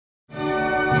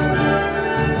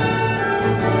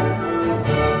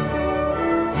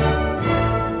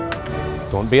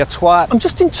be a twat. I'm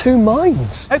just in two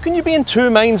minds. How can you be in two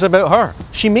minds about her?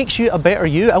 She makes you a better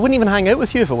you. I wouldn't even hang out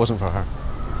with you if it wasn't for her.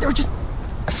 There are just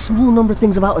a small number of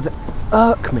things about her that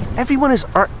irk me. Everyone is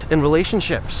irked in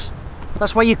relationships.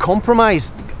 That's why you compromise.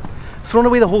 Throwing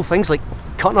away the whole thing's like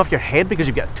cutting off your head because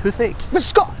you've got a toothache. But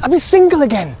Scott, I'll be single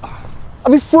again.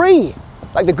 I'll be free,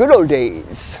 like the good old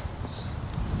days.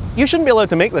 You shouldn't be allowed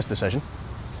to make this decision.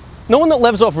 No one that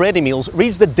lives off ready meals,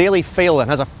 reads the Daily Fail and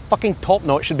has a fucking top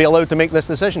knot should be allowed to make this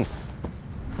decision.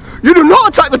 You do not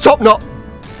attack the top knot!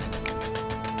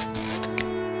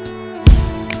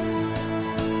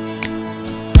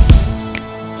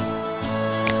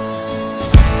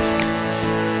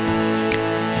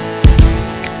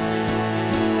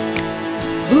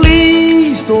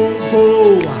 Please don't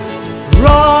go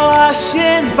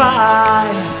rushing by.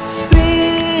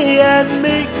 Stay and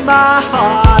make my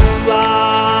heart fly.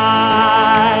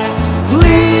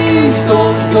 Please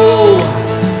don't go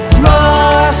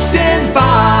rushing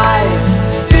by.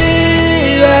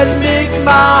 Stay and make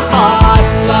my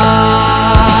heart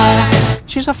fly.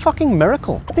 She's a fucking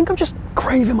miracle. I think I'm just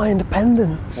craving my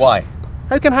independence. Why?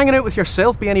 How can hanging out with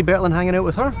yourself be any better than hanging out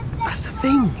with her? That's the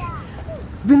thing.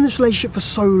 I've been in this relationship for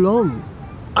so long.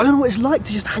 I don't know what it's like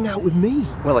to just hang out with me.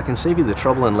 Well, I can save you the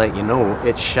trouble and let you know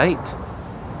it's shite.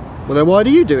 Well, then why do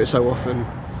you do it so often?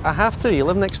 I have to. You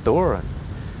live next door.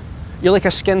 You're like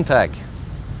a skin tag.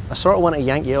 I sort of want to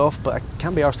yank you off, but I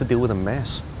can't be arsed to deal with a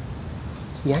mess.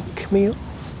 Yank me off?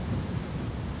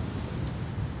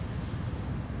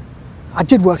 I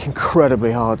did work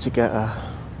incredibly hard to get her.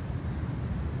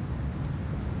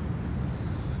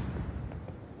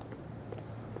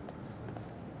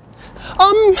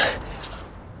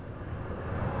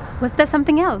 Was there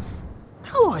something else?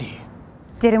 How are you?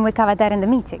 Didn't we cover that in the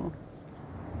meeting?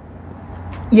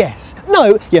 Yes.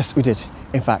 No, yes, we did,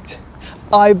 in fact.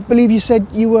 I believe you said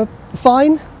you were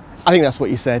fine? I think that's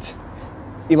what you said.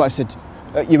 You might have said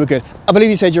you were good. I believe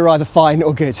you said you're either fine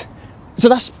or good. So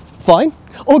that's fine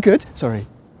or good, sorry.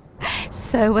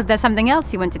 So was there something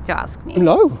else you wanted to ask me?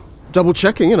 No, double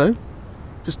checking, you know.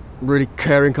 Just really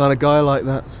caring kind of guy like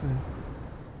that. So.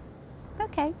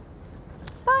 Okay,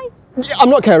 bye. Yeah, I'm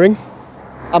not caring.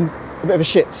 I'm a bit of a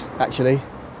shit, actually.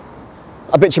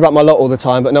 I bitch about my lot all the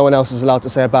time, but no one else is allowed to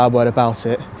say a bad word about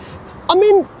it. I'm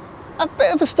in a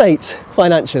bit of a state,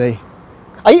 financially.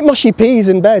 I eat mushy peas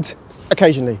in bed,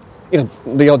 occasionally. You know,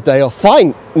 the odd day off.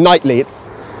 Fine, nightly.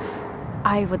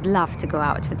 I would love to go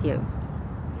out with you.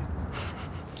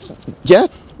 Yeah,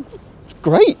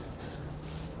 great.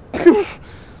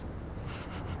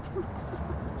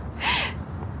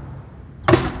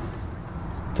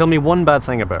 Tell me one bad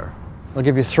thing about her. I'll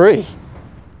give you three.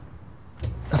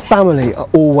 The family are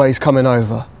always coming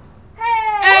over.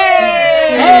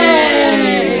 Hey!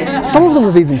 Some of them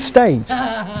have even stayed.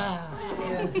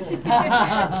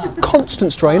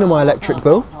 Constant strain on my electric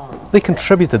bill. They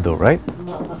contributed though, right?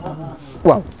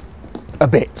 Well, a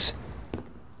bit.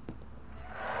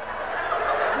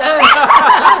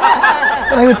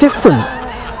 But they were different.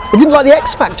 They didn't like the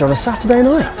X Factor on a Saturday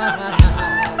night.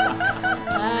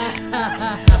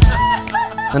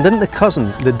 And didn't the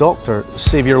cousin, the doctor,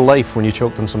 save your life when you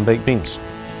choked on some baked beans?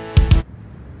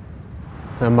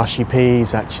 They're mushy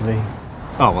peas, actually.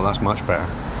 Oh, well, that's much better.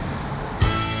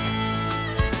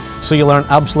 So you learned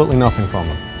absolutely nothing from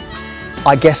them?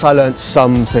 I guess I learnt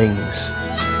some things.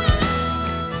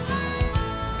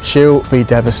 She'll be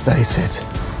devastated.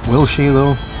 Will she,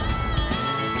 though?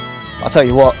 I'll tell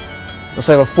you what, I'll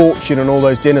save a fortune on all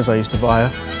those dinners I used to buy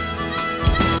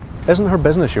her. Isn't her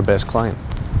business your best client?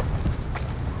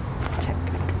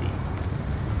 Technically.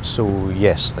 So,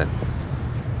 yes, then.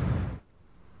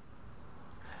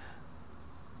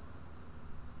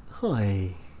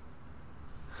 Hi.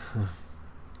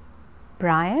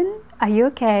 Brian, are you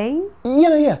okay?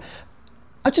 Yeah.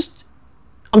 I'm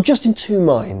just in two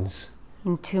minds.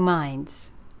 In two minds.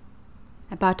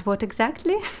 About what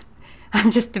exactly? I'm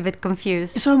just a bit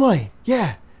confused. So am I.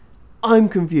 Yeah, I'm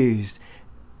confused.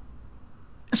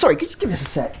 Sorry, could you just give us a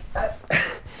sec?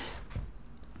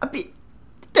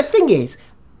 The thing is,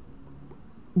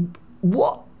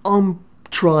 what I'm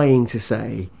trying to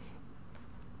say,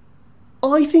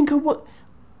 I think I want...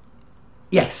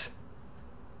 Yes,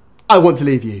 I want to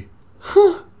leave you.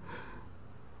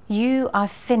 You are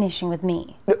finishing with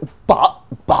me.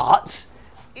 But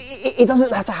it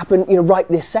doesn't have to happen, right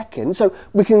this second. So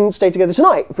we can stay together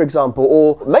tonight, for example,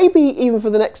 or maybe even for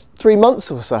the next 3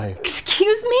 months or so.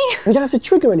 Excuse me? We don't have to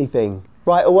trigger anything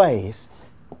right away.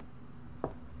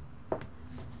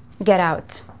 Get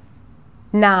out.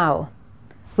 Now.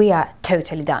 We are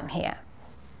totally done here.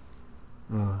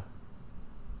 Oh,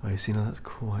 I see. Now that's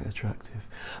quite attractive.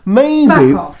 Maybe.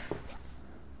 Back off.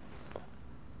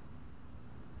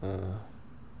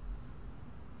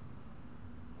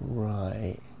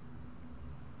 Right.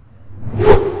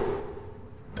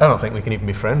 I don't think we can even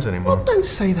be friends anymore. Oh, don't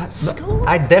say that, Scott.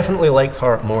 I definitely liked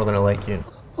her more than I like you.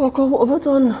 Oh God, what have I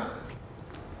done?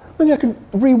 Maybe I can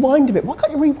rewind a bit. Why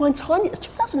can't you rewind time? It's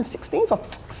 2016, for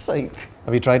fuck's sake.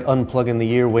 Have you tried unplugging the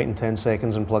year, waiting 10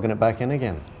 seconds and plugging it back in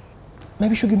again?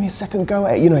 Maybe she'll give me a second go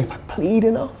at it, you know, if I plead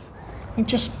enough. You're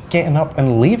just getting up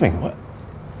and leaving.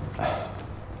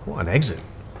 What an exit.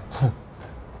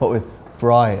 What with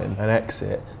Brian, an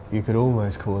exit, you could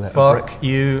almost call it Fuck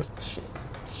you. Shit.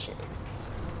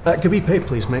 Could we pay,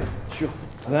 please, mate? Sure.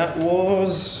 That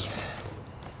was...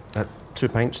 2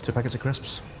 pints, 2 packets of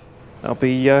crisps. That'll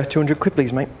be 200 quid,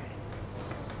 please, mate.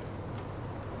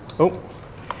 Oh,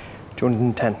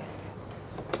 210.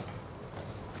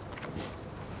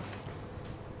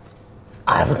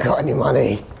 I haven't got any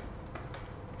money.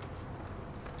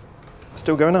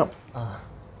 Still going up.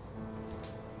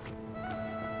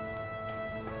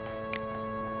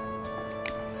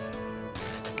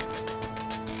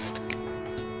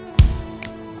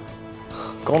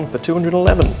 Gone for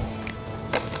 211.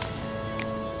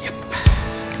 Yep.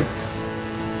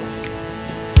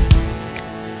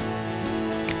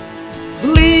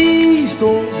 Please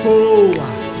don't go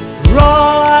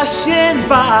rushing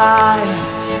by.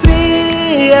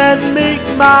 Stay and make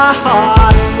my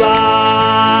heart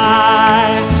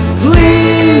fly.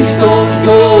 Please don't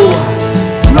go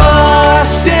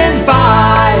rushing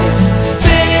by.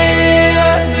 Stay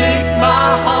and make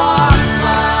my heart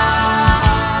fly.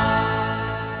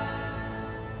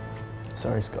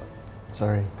 Sorry, Scott.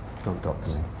 Sorry. Don't talk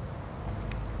to me.